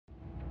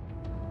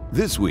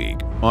This week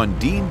on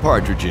Dean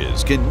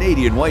Partridge's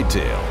Canadian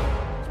Whitetail.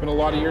 It's been a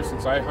lot of years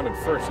since I hunted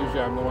first. Usually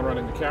I'm the one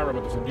running the camera,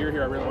 but there's a deer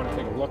here I really want to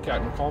take a look at.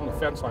 And we call him the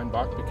Fenceline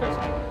buck because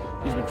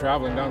he's been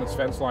traveling down this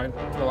fence line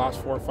for the last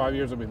 4 or 5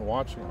 years I've been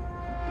watching him.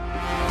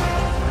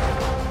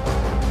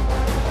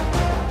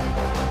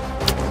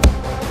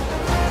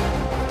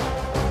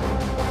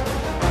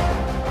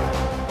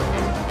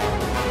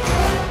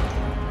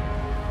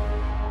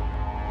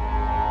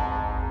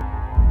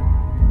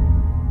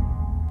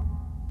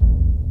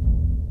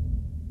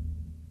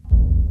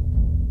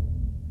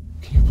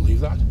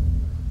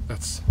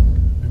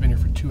 We've been here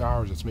for 2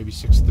 hours. It's maybe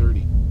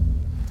 6:30.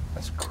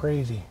 That's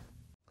crazy.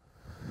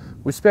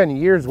 We spend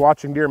years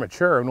watching deer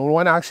mature, and when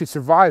one actually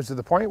survives to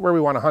the point where we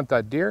want to hunt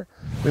that deer,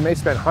 we may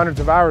spend hundreds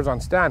of hours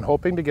on stand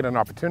hoping to get an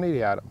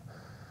opportunity at him.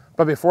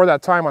 But before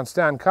that time on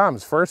stand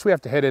comes, first we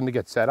have to head in to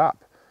get set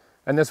up.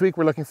 And this week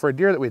we're looking for a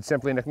deer that we'd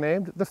simply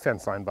nicknamed the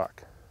Fenceline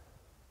buck.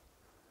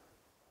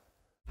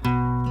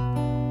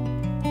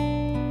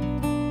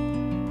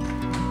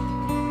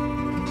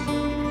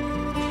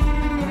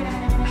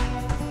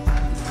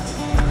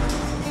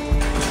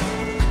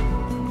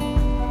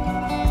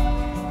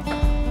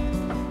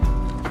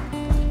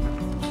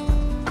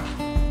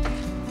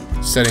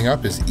 Setting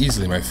up is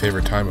easily my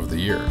favorite time of the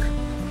year.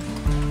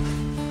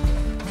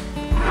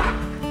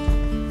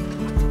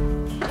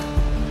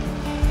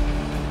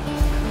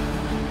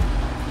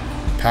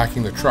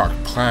 Packing the truck,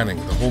 planning,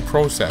 the whole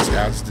process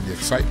adds to the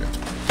excitement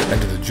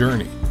and to the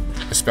journey,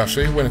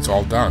 especially when it's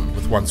all done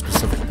with one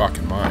specific buck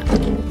in mind.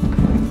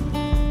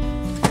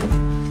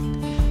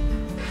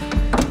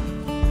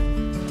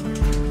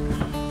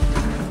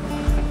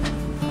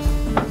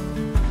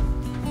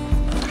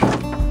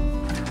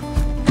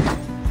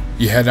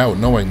 You head out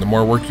knowing the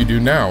more work you do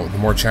now, the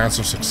more chance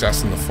of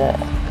success in the fall.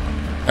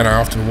 And I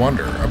often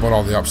wonder about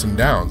all the ups and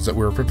downs that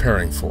we're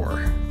preparing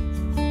for.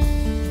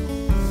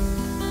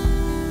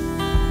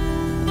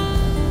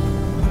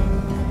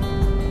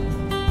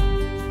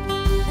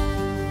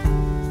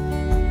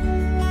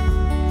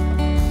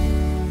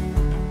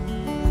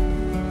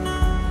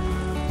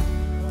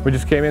 We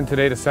just came in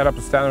today to set up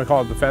a stand. We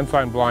call it the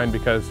Fenceline blind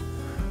because,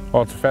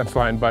 well, it's a fence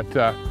line, but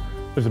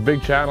there's a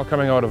big channel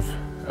coming out of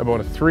about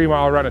a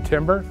 3-mile run of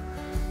timber.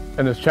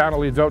 And this channel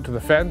leads out to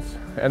the fence,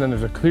 and then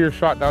there's a clear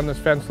shot down this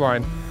fence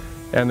line,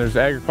 and there's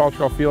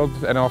agricultural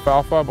fields and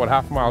alfalfa about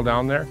half a mile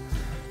down there.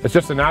 It's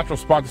just a natural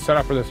spot to set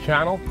up for this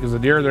channel because the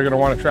deer, they're going to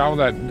want to travel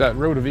that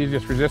route of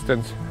easiest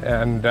resistance,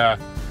 and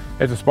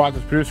it's a spot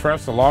that's produced for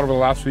us a lot over the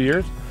last few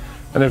years.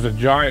 And there's a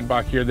giant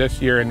buck here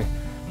this year, and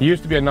he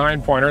used to be a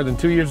 9-pointer. Then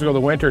 2 years ago the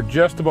winter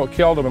just about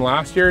killed him, and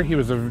last year he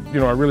was a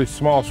really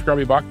small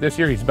scrubby buck. This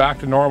year he's back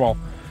to normal,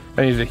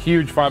 and he's a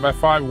huge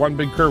 5x5, one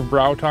big curved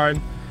brow tine.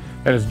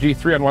 And his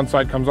G3 on one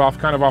side comes off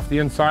kind of off the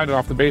inside and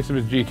off the base of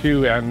his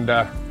G2, and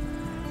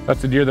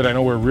that's a deer that I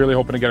know we're really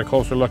hoping to get a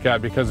closer look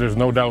at because there's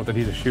no doubt that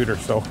he's a shooter.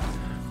 So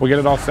we'll get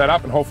it all set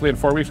up, and hopefully in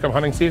 4 weeks come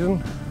hunting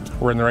season,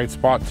 we're in the right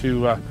spot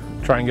to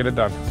try and get it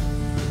done.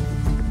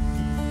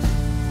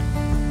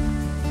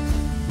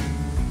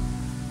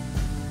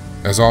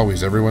 As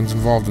always, everyone's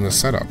involved in the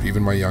setup,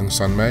 even my young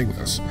son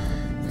Magnus.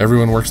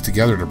 Everyone works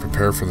together to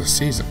prepare for the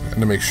season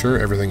and to make sure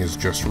everything is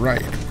just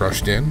right,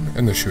 brushed in,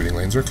 and the shooting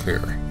lanes are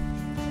clear.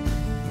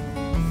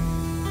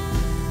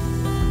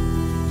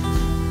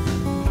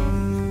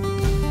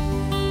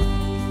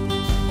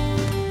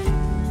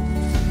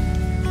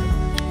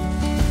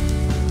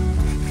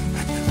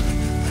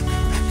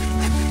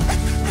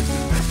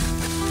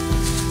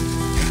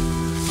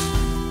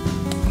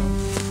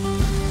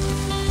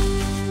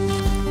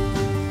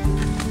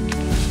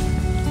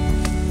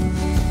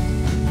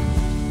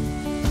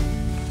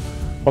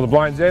 Well, the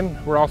blind's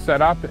in, we're all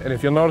set up, and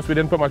if you'll notice we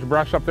didn't put much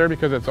brush up there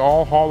because it's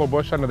all hollow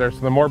bush under there, so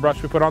the more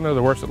brush we put on there,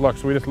 the worse it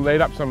looks. So we just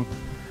laid up some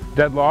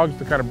dead logs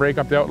to kind of break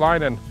up the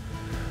outline, and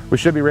we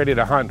should be ready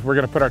to hunt. We're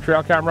going to put our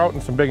trail camera out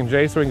and some Big and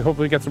J so we can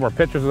hopefully get some more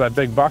pictures of that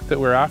big buck that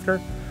we're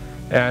after.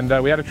 And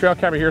we had a trail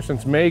camera here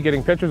since May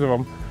getting pictures of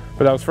him,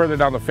 but that was further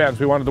down the fence.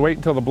 We wanted to wait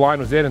until the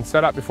blind was in and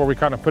set up before we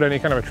kind of put any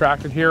kind of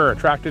attracted here or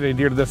attracted any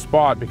deer to this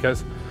spot,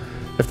 because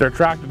if they're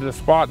attracted to this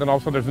spot, then all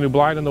of a sudden there's a new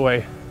blind in the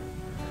way.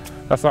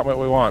 That's not what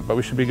we want, but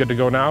we should be good to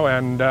go now,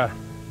 and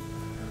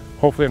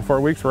hopefully in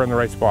 4 weeks we're in the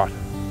right spot.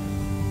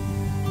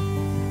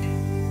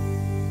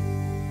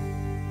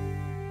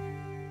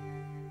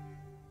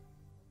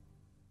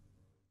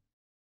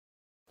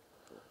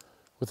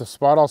 With the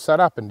spot all set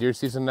up and deer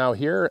season now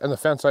here, and the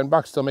Fenceline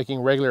buck still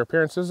making regular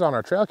appearances on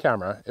our trail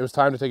camera, it was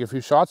time to take a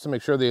few shots to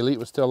make sure the elite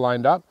was still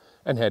lined up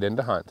and head in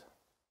to hunt.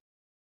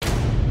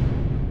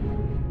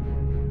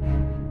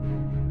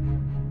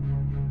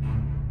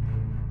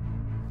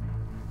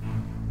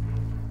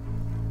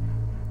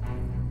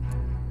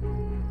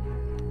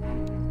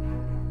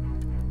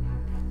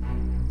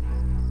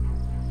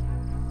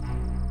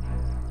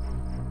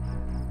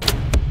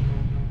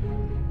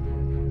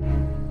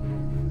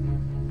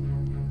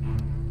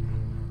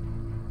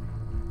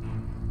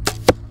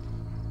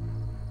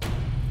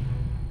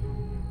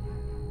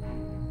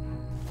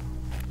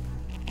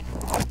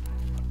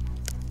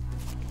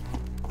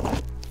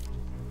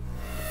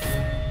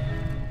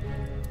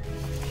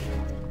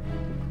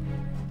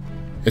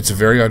 It's a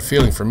very odd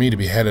feeling for me to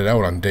be headed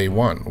out on day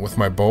one with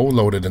my bow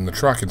loaded in the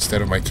truck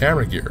instead of my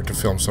camera gear to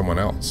film someone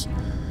else.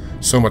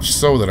 So much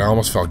so that I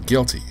almost felt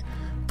guilty,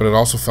 but it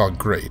also felt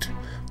great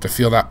to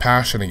feel that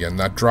passion again,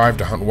 that drive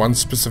to hunt one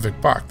specific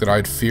buck that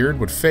I'd feared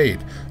would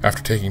fade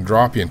after taking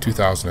droppie in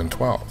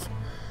 2012.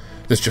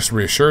 This just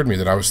reassured me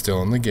that I was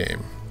still in the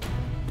game.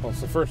 Well,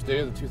 it's the first day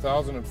of the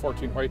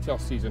 2014 whitetail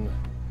season.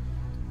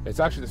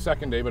 It's actually the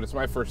second day, but it's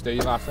my first day.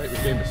 Last night we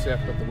came to sit,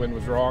 but the wind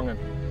was wrong and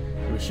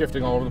it was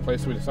shifting all over the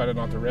place, so we decided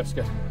not to risk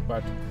it.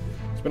 But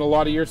it's been a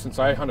lot of years since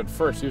I hunted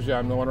first. Usually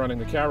I'm the one running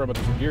the camera, but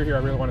there's a deer here I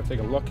really want to take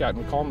a look at,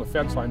 and we call him the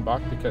Fenceline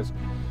buck because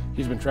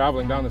he's been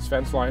traveling down this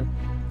fence line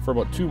for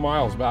about 2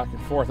 miles back and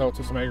forth out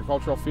to some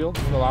agricultural fields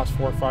for the last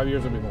 4 or 5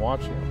 years I've been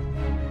watching him.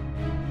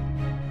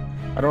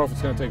 I don't know if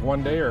it's going to take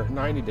 1 day or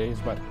 90 days,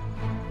 but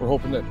we're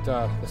hoping that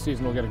the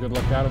season will get a good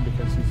look at him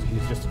because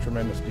he's just a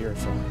tremendous deer.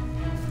 So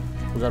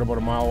we got about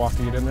a mile walk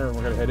to get in there, and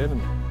we're going to head in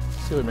and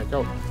see what we make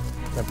out.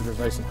 Temperature's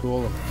nice and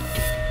cool, and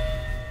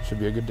should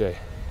be a good day.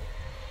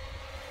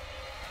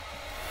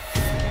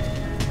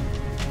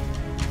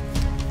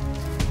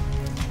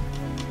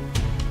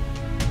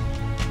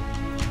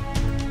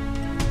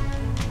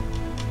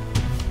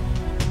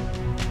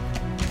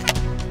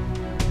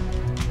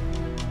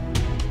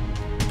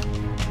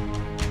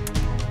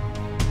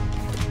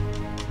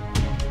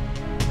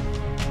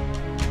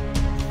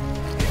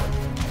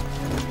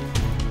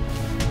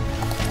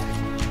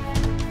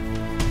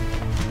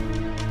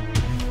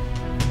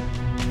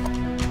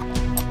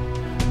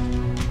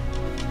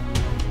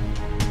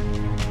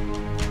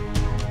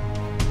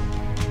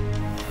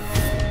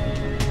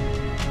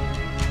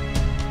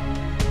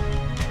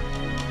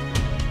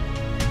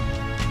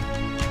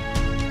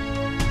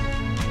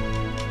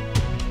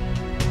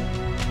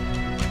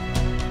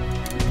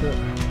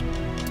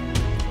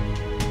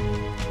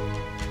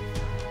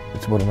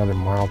 It's about another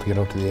mile to get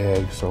out to the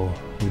egg, so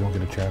we don't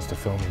get a chance to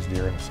film these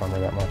deer in the summer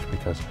that much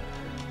because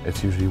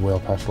it's usually well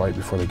past light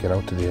before they get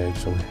out to the egg,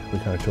 so we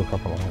kind of took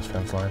up along this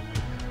fence line.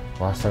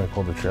 Last time I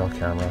pulled the trail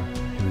camera,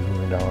 he was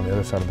moving down on the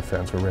other side of the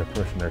fence where we were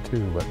pushing there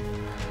too, but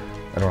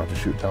I don't have to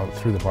shoot down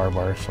through the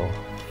barbars, so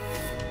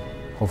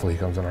hopefully he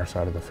comes on our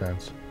side of the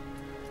fence.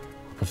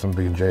 I put some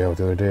big J out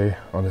the other day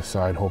on this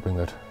side, hoping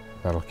that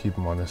that'll keep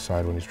him on this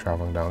side when he's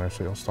traveling down there,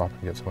 so he'll stop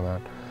and get some of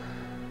that.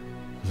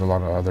 There's a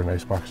lot of other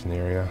nice bucks in the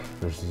area.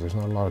 There's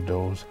not a lot of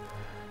does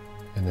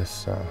in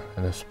this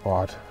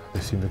spot. They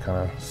seem to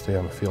kind of stay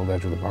on the field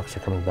edge where the bucks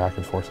are coming back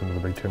and forth into the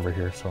big timber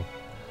here, so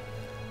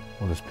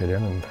we'll just pit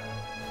in and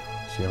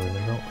see how we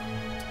make out.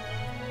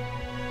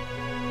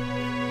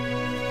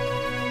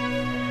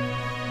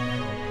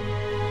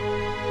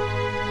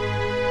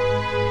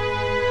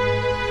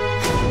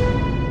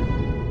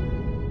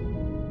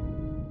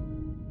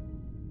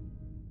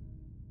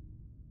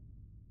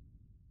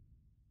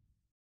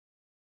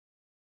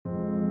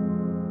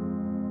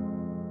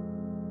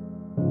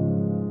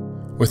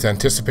 With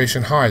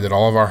anticipation high that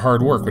all of our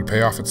hard work would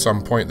pay off at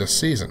some point this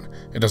season,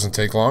 it doesn't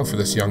take long for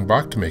this young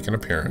buck to make an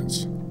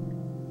appearance.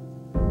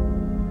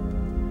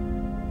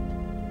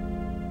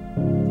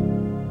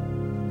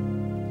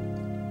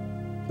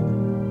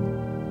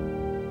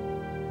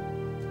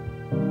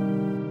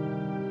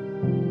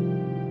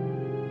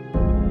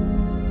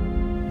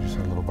 We just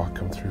had a little buck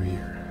come through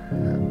here,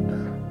 and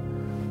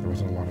there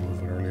wasn't a lot of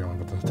movement early on,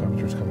 but the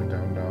temperature's coming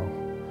down now.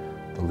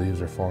 The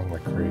leaves are falling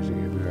like crazy.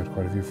 We've had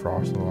quite a few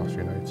frosts in the last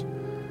few nights.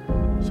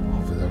 So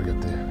hopefully that'll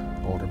get the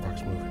older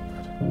bucks moving,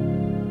 but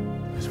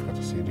at least we got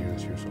to see a deer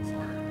this year so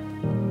far.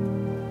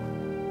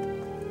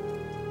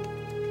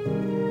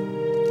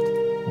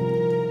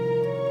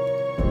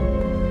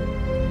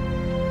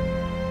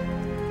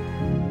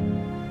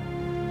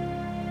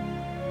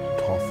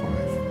 Tall 5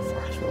 from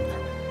Flaxfield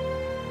coming.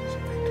 It's a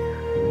big deer.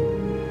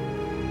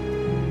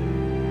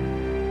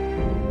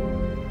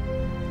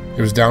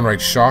 It was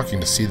downright shocking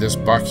to see this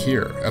buck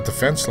here at the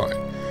fence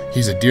line.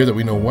 He's a deer that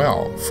we know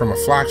well from a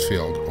flax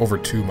field over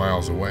 2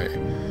 miles away.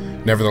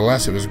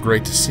 Nevertheless, it was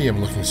great to see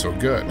him looking so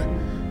good,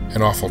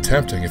 and awful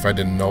tempting if I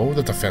didn't know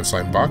that the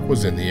Fenceline buck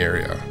was in the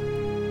area.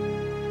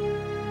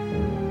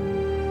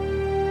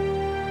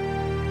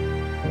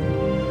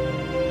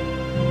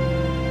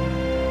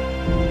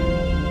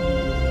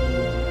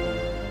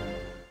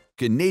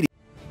 Canadian.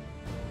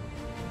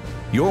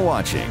 You're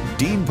watching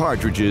Dean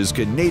Partridge's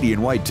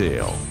Canadian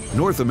Whitetail,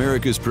 North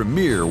America's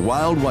premier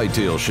wild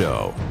whitetail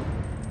show.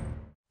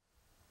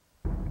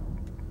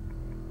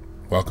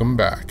 Welcome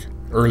back.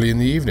 Early in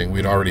the evening,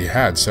 we'd already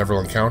had several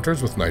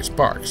encounters with nice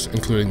bucks,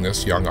 including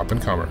this young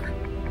up-and-comer.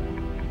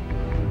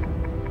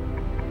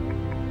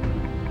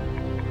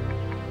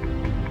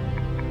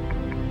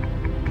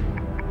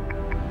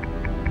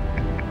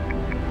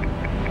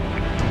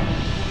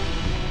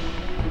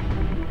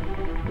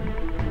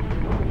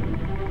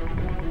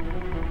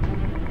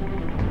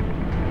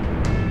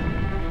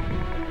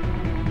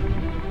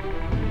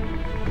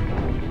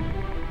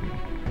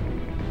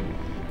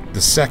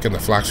 The second the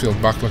Flaxfield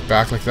buck looked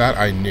back like that,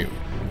 I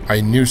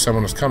knew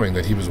someone was coming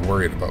that he was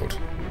worried about.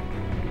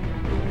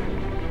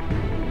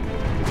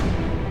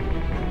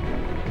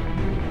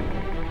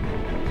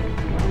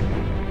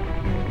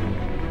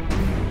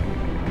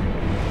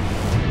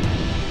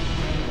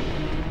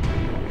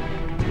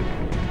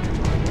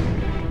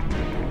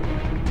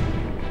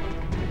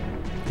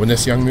 When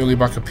this young muley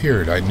buck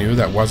appeared, I knew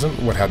that wasn't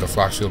what had the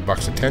flash-shield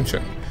buck's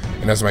attention,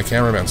 and as my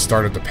cameraman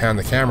started to pan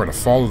the camera to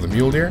follow the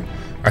mule deer,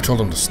 I told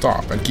him to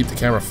stop and keep the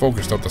camera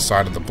focused out the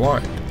side of the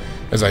blind,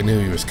 as I knew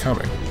he was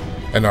coming.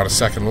 And not a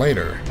second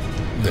later,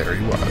 there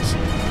he was.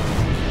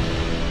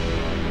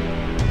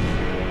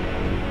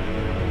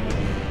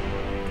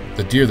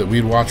 The deer that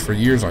we'd watched for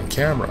years on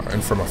camera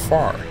and from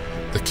afar,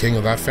 the king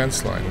of that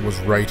fence line, was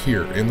right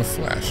here in the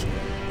flesh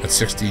at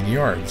 16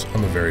 yards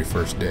on the very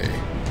first day.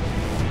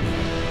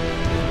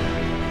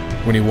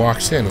 When he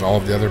walks in and all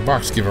of the other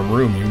bucks give him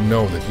room, you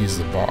know that he's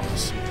the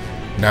boss.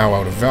 Now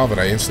out of velvet,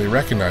 I instantly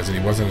recognized that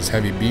he wasn't as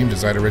heavy beamed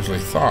as I'd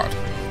originally thought,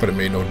 but it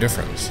made no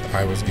difference.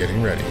 I was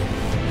getting ready.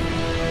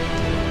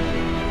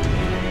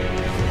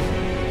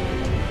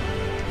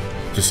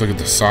 Just look at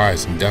the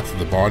size and depth of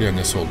the body on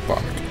this old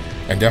buck,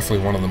 and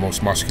definitely one of the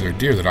most muscular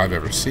deer that I've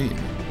ever seen.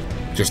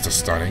 Just a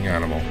stunning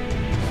animal.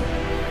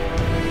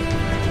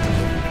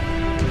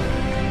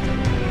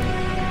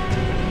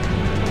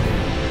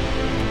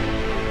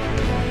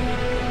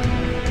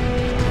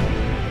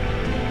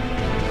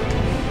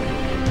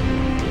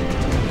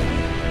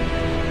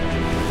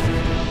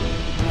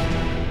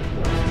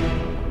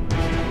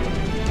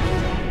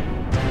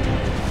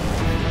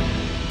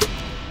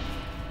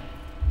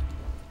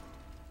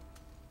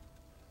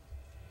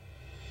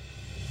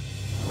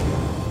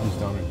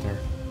 Down right there.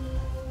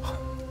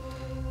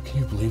 Can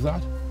you believe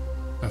that?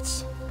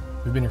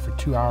 We've been here for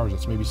 2 hours.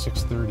 It's maybe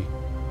 6:30.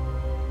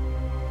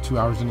 2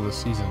 hours into the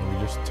season, and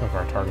we just took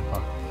our target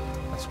buck.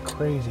 That's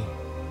crazy.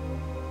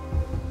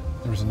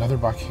 There was another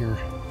buck here.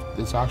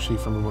 It's actually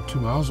from about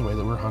 2 miles away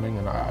that we're hunting,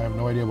 and I have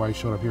no idea why he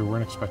showed up here. We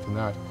weren't expecting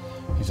that.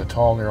 He's a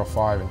tall, narrow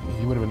 5, and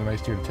he would have been a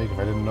nice deer to take if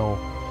I didn't know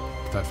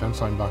that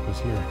fence line buck was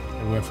here.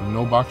 And we went from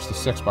no bucks to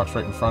 6 bucks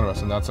right in front of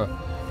us, and that's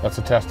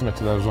a testament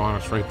to those on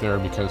us right there,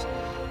 because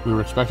we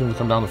were expecting him to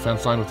come down the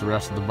fence line with the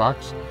rest of the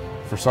bucks.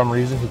 For some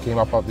reason, he came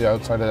up the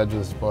outside edge of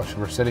this bush.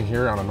 We're sitting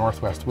here on a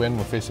northwest wind.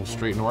 We're facing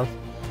straight north,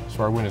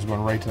 so our wind is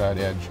going right to that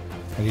edge.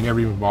 And he never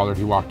even bothered.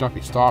 He walked up,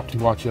 he stopped, he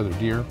watched the other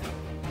deer.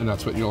 And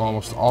that's what you'll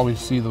almost always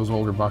see those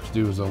older bucks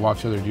do, is they'll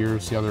watch the other deer,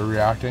 see how they're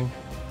reacting.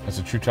 It's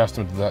a true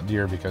testament to that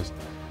deer, because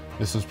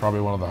this is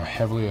probably one of the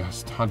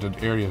heaviest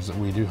hunted areas that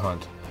we do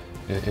hunt.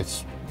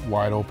 It's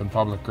wide open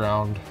public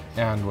ground,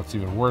 and what's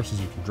even worse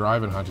is you can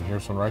drive and hunt in here.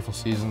 So in rifle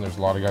season, there's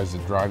a lot of guys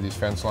that drive these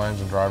fence lines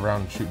and drive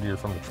around and shoot deer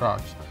from the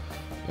trucks.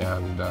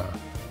 And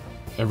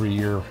every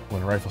year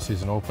when rifle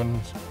season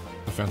opens,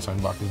 the fence line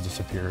buck has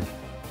disappeared.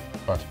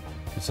 But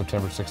it's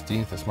September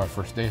 16th, it's my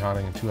first day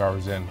hunting, and 2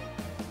 hours in,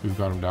 we've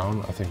got him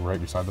down, I think,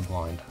 right beside the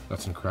blind.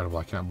 That's incredible,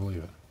 I can't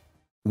believe it.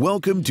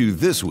 Welcome to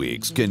this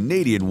week's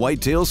Canadian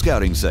Whitetail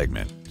Scouting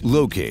segment.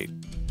 Locate,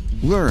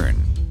 learn,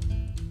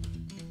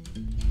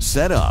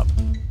 set up,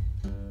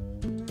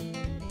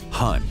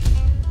 hunt.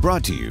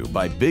 Brought to you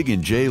by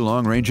Big & J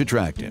Long Range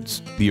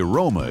Attractants. The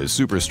aroma is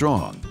super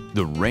strong.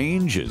 The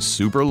range is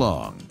super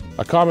long.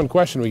 A common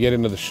question we get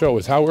into the show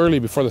is how early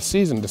before the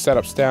season to set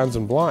up stands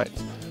and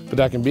blinds, but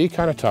that can be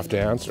kind of tough to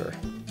answer.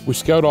 We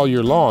scout all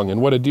year long,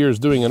 and what a deer is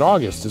doing in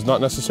August is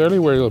not necessarily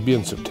where he'll be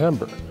in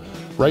September.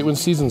 Right when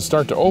seasons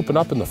start to open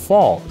up in the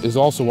fall is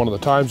also one of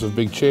the times of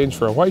big change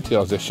for a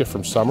whitetail as they shift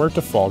from summer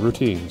to fall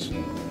routines.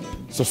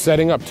 So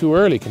setting up too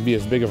early can be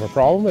as big of a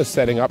problem as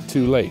setting up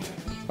too late.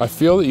 I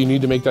feel that you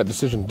need to make that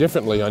decision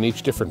differently on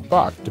each different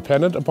buck,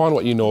 dependent upon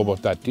what you know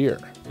about that deer.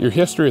 Your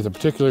history with a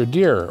particular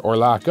deer, or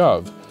lack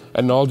of,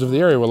 and knowledge of the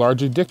area will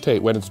largely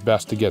dictate when it's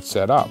best to get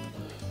set up.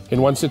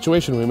 In one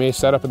situation, we may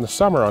set up in the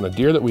summer on a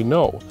deer that we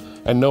know,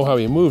 and know how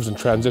he moves and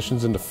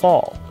transitions into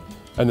fall.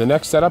 And the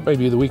next setup may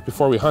be the week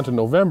before we hunt in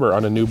November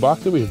on a new buck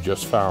that we have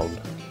just found.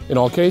 In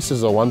all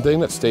cases, the one thing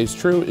that stays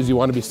true is you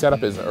want to be set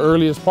up as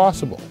early as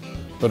possible,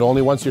 but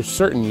only once you're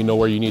certain you know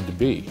where you need to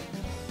be.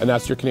 And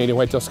that's your Canadian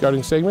Whitetail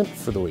Scouting segment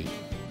for the week.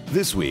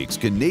 This week's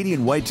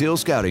Canadian Whitetail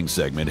Scouting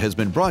segment has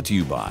been brought to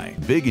you by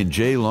Big &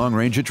 J Long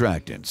Range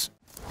Attractants.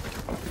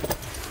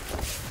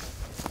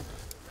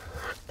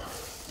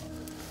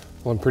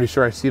 Well, I'm pretty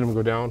sure I've seen him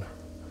go down.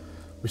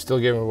 We still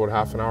gave him about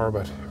half an hour,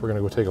 but we're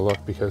gonna go take a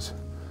look because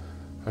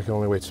I can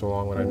only wait so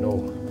long when I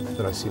know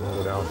that I've seen him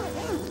go down.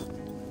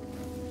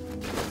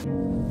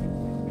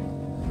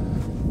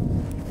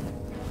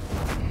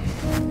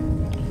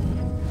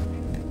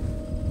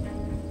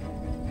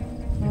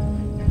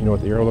 You know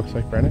what the arrow looks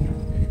like, Brennan?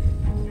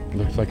 It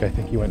looks like I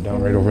think he went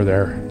down right over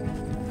there.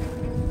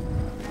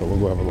 But we'll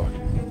go have a look.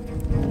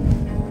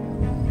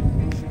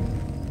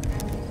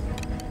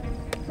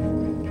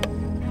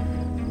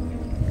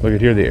 Look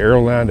at here, the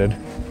arrow landed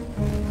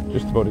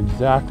just about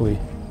exactly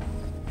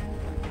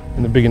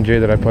in the Big & J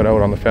that I put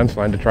out on the fence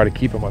line to try to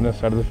keep him on this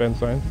side of the fence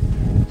line,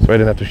 so I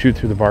didn't have to shoot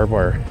through the barbed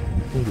wire.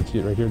 You can see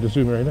it right here, just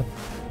zoom right in.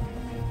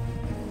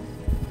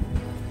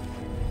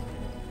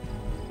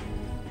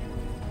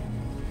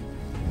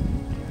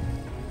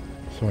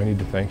 So I need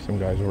to thank some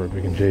guys over at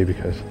Big & J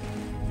because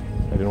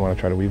I didn't want to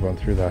try to weave on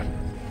through that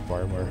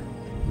barbed wire.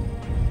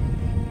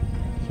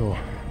 So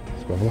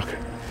let's go have a look.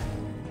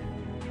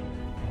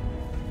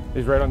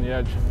 He's right on the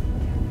edge.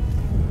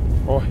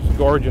 Oh, he's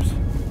gorgeous.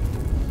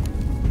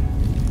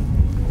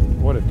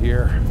 What a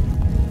deer.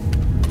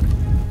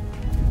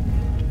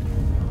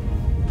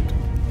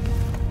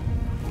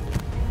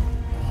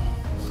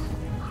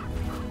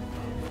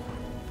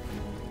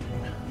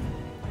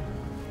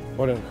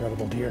 What an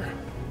incredible deer.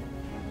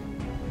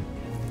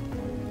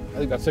 I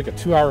think that's like a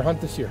 2-hour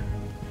hunt this year.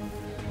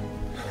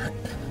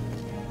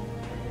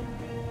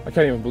 I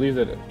can't even believe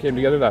that it came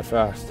together that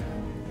fast.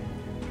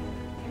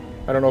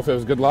 I don't know if it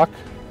was good luck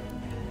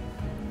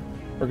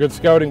or good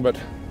scouting, but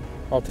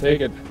I'll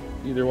take it,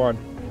 either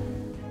one.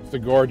 It's a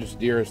gorgeous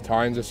deer as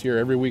tines this year.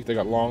 Every week they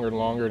got longer and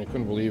longer, and I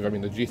couldn't believe, I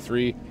mean, the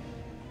G3,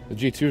 the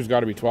G2's got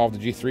to be 12,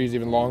 the G3 is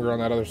even longer on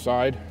that other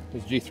side.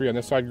 This G3 on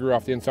this side grew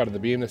off the inside of the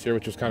beam this year,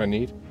 which was kind of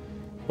neat.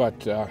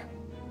 But, I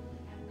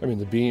mean,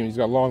 the beam, he's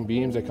got long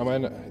beams, they come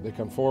in, they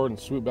come forward and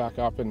swoop back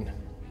up, and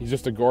he's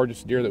just a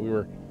gorgeous deer that we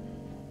were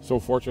so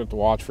fortunate to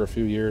watch for a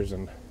few years,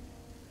 and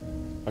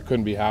I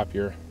couldn't be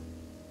happier.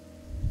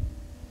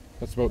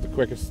 That's about the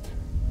quickest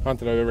hunt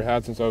that I've ever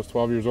had since I was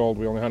 12 years old.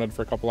 We only hunted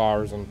for a couple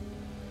hours, and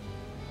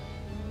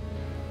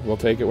we'll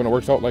take it when it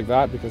works out like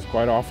that, because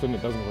quite often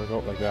it doesn't work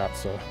out like that.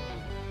 So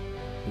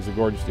he's a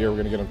gorgeous deer. We're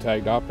going to get him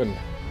tagged up and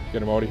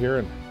get him out of here,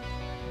 and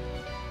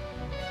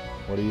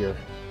what a year.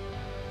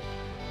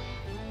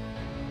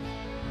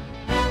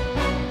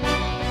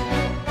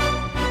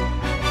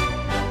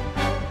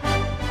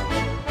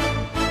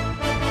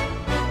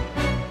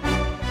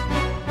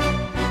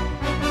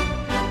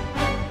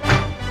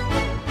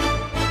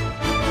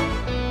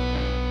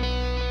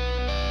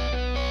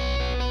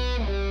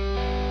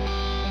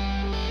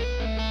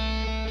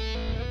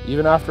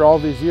 Even after all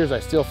these years,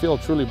 I still feel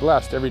truly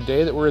blessed every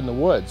day that we're in the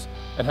woods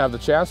and have the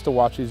chance to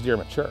watch these deer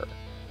mature.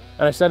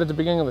 And I said at the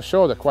beginning of the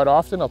show that quite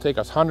often it'll take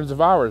us hundreds of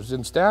hours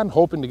in stand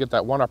hoping to get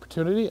that one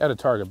opportunity at a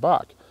target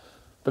buck.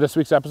 But this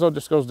week's episode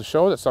just goes to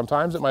show that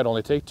sometimes it might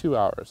only take 2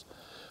 hours.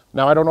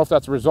 Now, I don't know if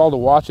that's a result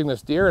of watching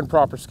this deer and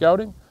proper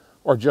scouting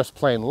or just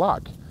plain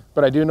luck,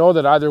 but I do know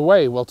that either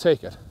way, we'll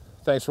take it.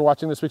 Thanks for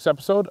watching this week's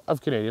episode of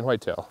Canadian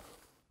Whitetail.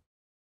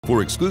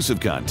 For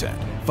exclusive content,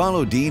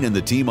 follow Dean and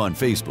the team on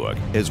Facebook,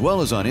 as well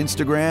as on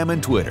Instagram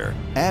and Twitter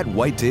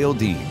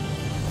 @WhitetailDean.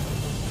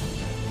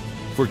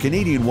 For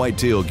Canadian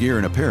whitetail gear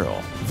and apparel,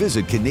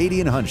 visit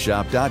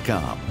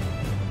CanadianHuntShop.com.